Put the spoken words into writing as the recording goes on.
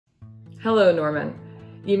Hello, Norman.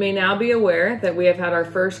 You may now be aware that we have had our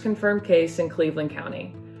first confirmed case in Cleveland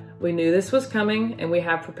County. We knew this was coming and we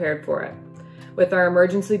have prepared for it. With our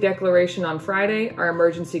emergency declaration on Friday, our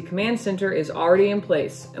emergency command center is already in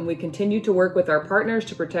place and we continue to work with our partners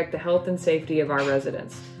to protect the health and safety of our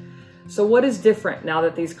residents. So what is different now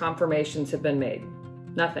that these confirmations have been made?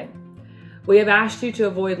 Nothing. We have asked you to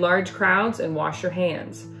avoid large crowds and wash your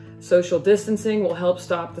hands. Social distancing will help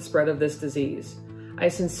stop the spread of this disease. I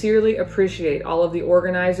sincerely appreciate all of the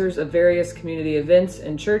organizers of various community events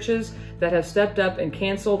and churches that have stepped up and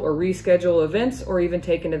canceled or rescheduled events or even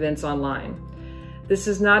taken events online. This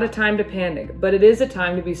is not a time to panic, but it is a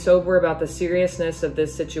time to be sober about the seriousness of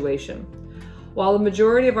this situation. While the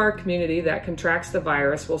majority of our community that contracts the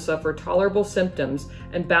virus will suffer tolerable symptoms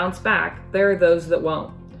and bounce back, there are those that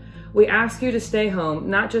won't. We ask you to stay home,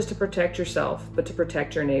 not just to protect yourself, but to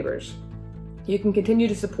protect your neighbors. You can continue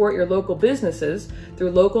to support your local businesses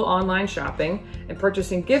through local online shopping and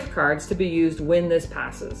purchasing gift cards to be used when this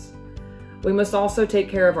passes. We must also take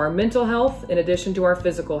care of our mental health in addition to our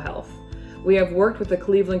physical health. We have worked with the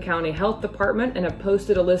Cleveland County Health Department and have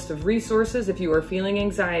posted a list of resources if you are feeling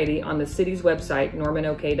anxiety on the city's website,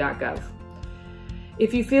 normanok.gov.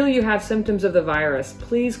 If you feel you have symptoms of the virus,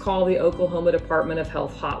 please call the Oklahoma Department of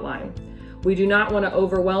Health hotline. We do not want to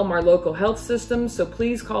overwhelm our local health system, so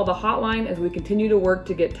please call the hotline as we continue to work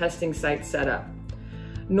to get testing sites set up.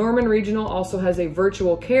 Norman Regional also has a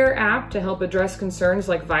virtual care app to help address concerns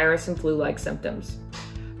like virus and flu-like symptoms.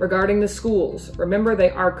 Regarding the schools, remember they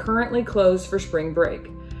are currently closed for spring break.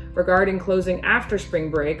 Regarding closing after spring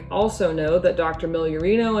break, also know that Dr.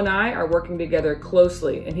 Migliorino and I are working together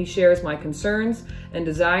closely, and he shares my concerns and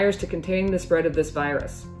desires to contain the spread of this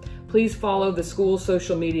virus. Please follow the school's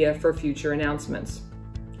social media for future announcements.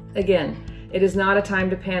 Again, it is not a time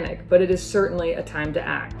to panic, but it is certainly a time to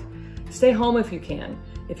act. Stay home if you can.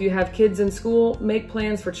 If you have kids in school, make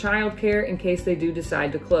plans for childcare in case they do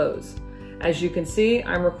decide to close. As you can see,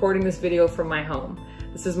 I'm recording this video from my home.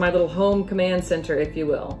 This is my little home command center, if you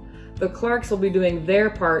will. The Clarks will be doing their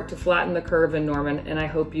part to flatten the curve in Norman, and I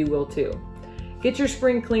hope you will too. Get your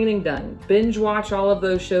spring cleaning done. Binge watch all of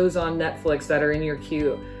those shows on Netflix that are in your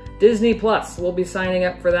queue. Disney Plus, we'll be signing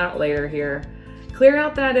up for that later here. Clear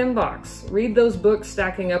out that inbox. Read those books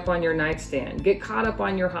stacking up on your nightstand. Get caught up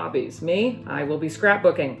on your hobbies. Me, I will be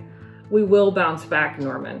scrapbooking. We will bounce back,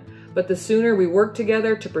 Norman. But the sooner we work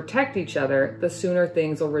together to protect each other, the sooner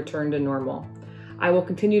things will return to normal. I will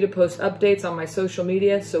continue to post updates on my social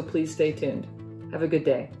media, so please stay tuned. Have a good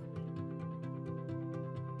day.